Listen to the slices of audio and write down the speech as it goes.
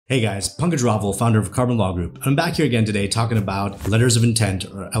Hey guys, Pankaj Raval, founder of Carbon Law Group. I'm back here again today talking about letters of intent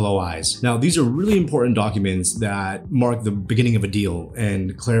or LOIs. Now, these are really important documents that mark the beginning of a deal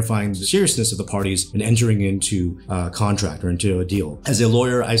and clarifying the seriousness of the parties in entering into a contract or into a deal. As a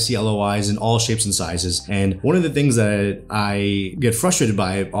lawyer, I see LOIs in all shapes and sizes. And one of the things that I get frustrated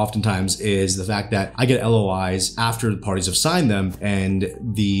by oftentimes is the fact that I get LOIs after the parties have signed them and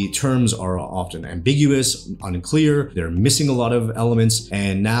the terms are often ambiguous, unclear, they're missing a lot of elements,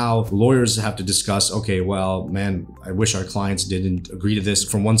 and now lawyers have to discuss, okay, well, man, I wish our clients didn't agree to this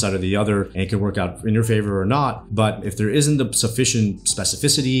from one side or the other, and it can work out in your favor or not. But if there isn't the sufficient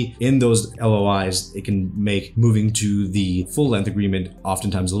specificity in those LOIs, it can make moving to the full length agreement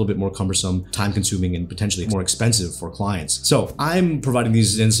oftentimes a little bit more cumbersome, time consuming, and potentially more expensive for clients. So I'm providing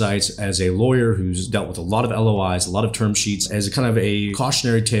these insights as a lawyer who's dealt with a lot of LOIs, a lot of term sheets, as a kind of a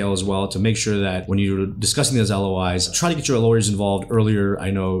cautionary tale as well, to make sure that when you're discussing those LOIs, try to get your lawyers involved earlier. I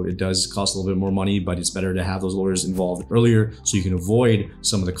know it does cost a little bit more money, but it's better to have those lawyers involved earlier so you can avoid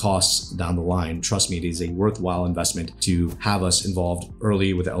some of the costs down the line. Trust me, it is a worthwhile investment to have us involved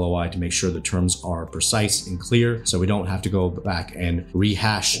early with the LOI to make sure the terms are precise and clear, so we don't have to go back and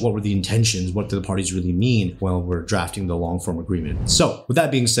rehash what were the intentions, what do the parties really mean while we're drafting the long form agreement. So with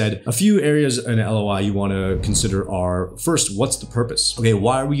that being said, a few areas in an LOI you want to consider are, first, what's the purpose? Okay,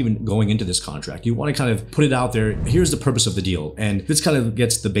 why are we even going into this contract? You want to kind of put it out there. Here's the purpose of the deal. And this kind of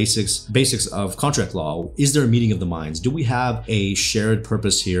gets the basics of contract law. Is there a meeting of the minds? Do we have a shared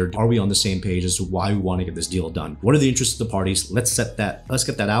purpose here? Are we on the same page as to why we want to get this deal done? What are the interests of the parties? Let's get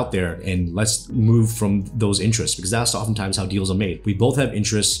that out there and let's move from those interests, because that's oftentimes how deals are made. We both have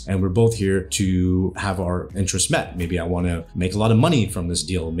interests and we're both here to have our interests met. Maybe I want to make a lot of money from this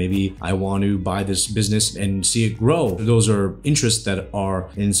deal. Maybe I want to buy this business and see it grow. Those are interests that are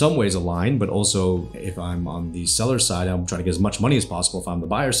in some ways aligned, but also if I'm on the seller side, I'm trying to get as much money as possible. If I'm the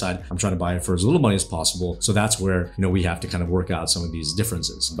buyer side, I'm trying to buy it for as little money as possible. So that's where, we have to kind of work out some of these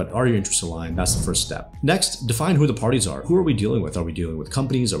differences. But are your interests aligned? That's the first step. Next, define who the parties are. Who are we dealing with? Are we dealing with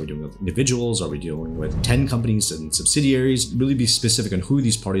companies? Are we dealing with individuals? Are we dealing with 10 companies and subsidiaries? Really be specific on who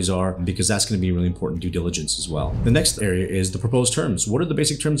these parties are, because that's going to be really important due diligence as well. The next area is the proposed terms. What are the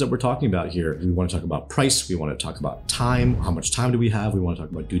basic terms that we're talking about here? We want to talk about price. We want to talk about time. How much time do we have? We want to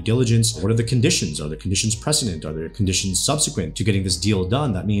talk about due diligence. What are the conditions? Are there conditions precedent? Are there conditions subsequent to getting this deal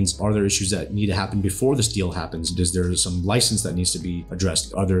done? That means, are there issues that need to happen before this deal happens? Is there some license that needs to be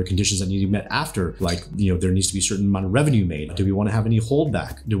addressed? Are there conditions that need to be met after? Like, there needs to be a certain amount of revenue made. Do we want to have any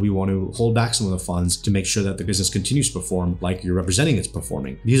holdback? Do we want to hold back some of the funds to make sure that the business continues to perform like you're representing it's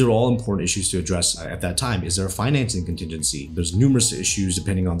performing? These are all important issues to address at that time. Is there a financing contingency? There's numerous issues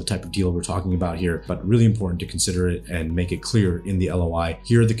depending on the type of deal we're talking about here, but really important to consider it and make it clear in the LOI.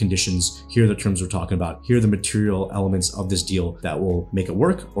 Here are the conditions. Here are the terms we're talking about. Here are the material elements of this deal that will make it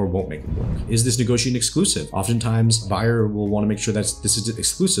work or won't make it work. Is this negotiation exclusive? Oftentimes, buyer will want to make sure that this is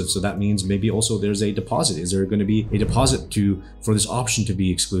exclusive. So that means maybe also there's a deposit. Is there going to be a deposit for this option to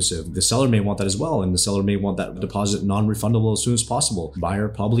be exclusive? The seller may want that as well, and the seller may want that deposit non-refundable as soon as possible. Buyer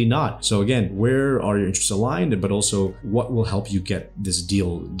probably not. So again, where are your interests aligned, but also what will help you get this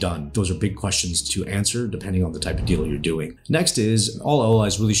deal done? Those are big questions to answer depending on the type of deal you're doing. Next is, all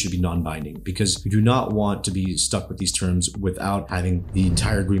LOIs really should be non-binding, because you do not want to be stuck with these terms without having the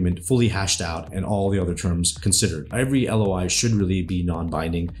entire agreement fully hashed out and all the other terms considered. Every LOI should really be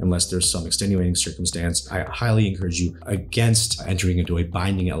non-binding unless there's some extenuating circumstance. I highly encourage you against entering into a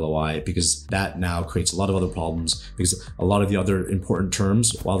binding LOI, because that now creates a lot of other problems, because a lot of the other important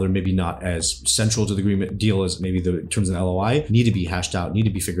terms, while they're maybe not as central to the agreement deal as maybe the terms in the LOI, need to be hashed out, need to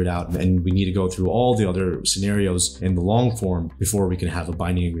be figured out, and we need to go through all the other scenarios in the long form before we can have a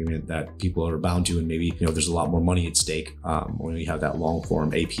binding agreement that people are bound to, and maybe there's a lot more money at stake when we have that long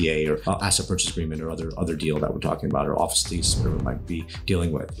form APA or asset purchase agreement or other deal that we're talking about, or office lease, whatever it might be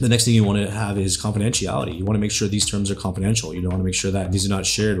dealing with. The next thing you want to have is confidentiality. You want to make sure these terms are confidential. You don't want to make sure that these are not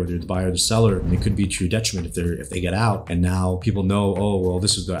shared, whether you're the buyer or the seller, and it could be to your detriment if they get out and now people know, oh, well,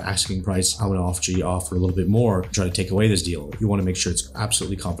 this is the asking price. I'm going to offer a little bit more, try to take away this deal. You want to make sure it's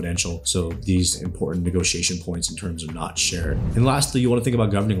absolutely confidential, so these important negotiation points and terms are not shared. And lastly, you want to think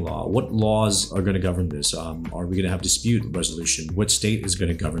about governing law. What laws are going to govern this? Are we going to have dispute resolution? What state is going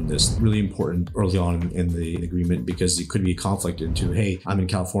to govern this? Really important early on in the agreement, because it could be a conflict into, hey, I'm in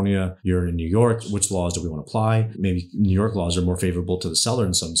California, you're in New York, which laws do we want to apply? Maybe New York laws are more favorable to the seller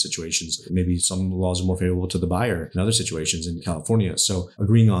in some situations. Maybe some laws are more favorable to the buyer in other situations in California. So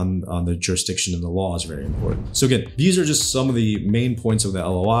agreeing on the jurisdiction and the law is very important. So again, these are just some of the main points of the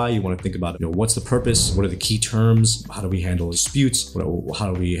LOI. You want to think about, what's the purpose? What are the key terms? How do we handle disputes? How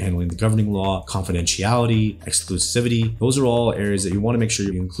are we handling the governing law? Confidentiality, exclusivity. Those are all areas parties that you want to make sure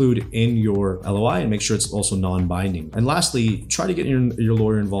you include in your LOI and make sure it's also non-binding. And lastly, try to get your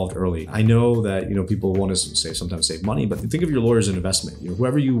lawyer involved early. I know that, people want to sometimes save money, but think of your lawyer as an investment.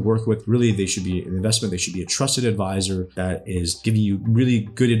 Whoever you work with, really, they should be an investment. They should be a trusted advisor that is giving you really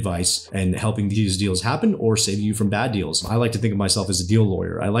good advice and helping these deals happen or saving you from bad deals. I like to think of myself as a deal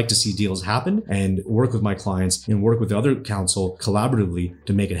lawyer. I like to see deals happen and work with my clients and work with the other counsel collaboratively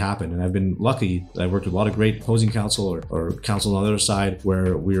to make it happen. And I've been lucky that I worked with a lot of great opposing counsel or counsel on the other side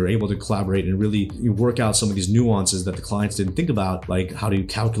where we were able to collaborate and really work out some of these nuances that the clients didn't think about, like how do you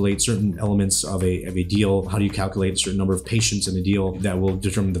calculate certain elements of a deal? How do you calculate a certain number of patients in a deal that will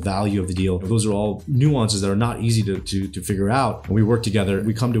determine the value of the deal? Those are all nuances that are not easy to figure out. When we work together,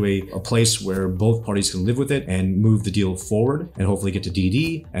 we come to a place where both parties can live with it and move the deal forward and hopefully get to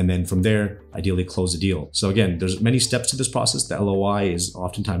DD. And then from there, ideally close the deal. So again, there's many steps to this process. The LOI is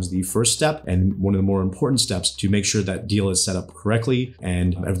oftentimes the first step and one of the more important steps to make sure that deal is set up correctly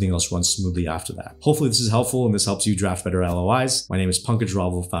and everything else runs smoothly after that. Hopefully this is helpful and this helps you draft better LOIs. My name is Pankaj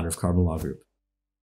Raval, founder of Carbon Law Group.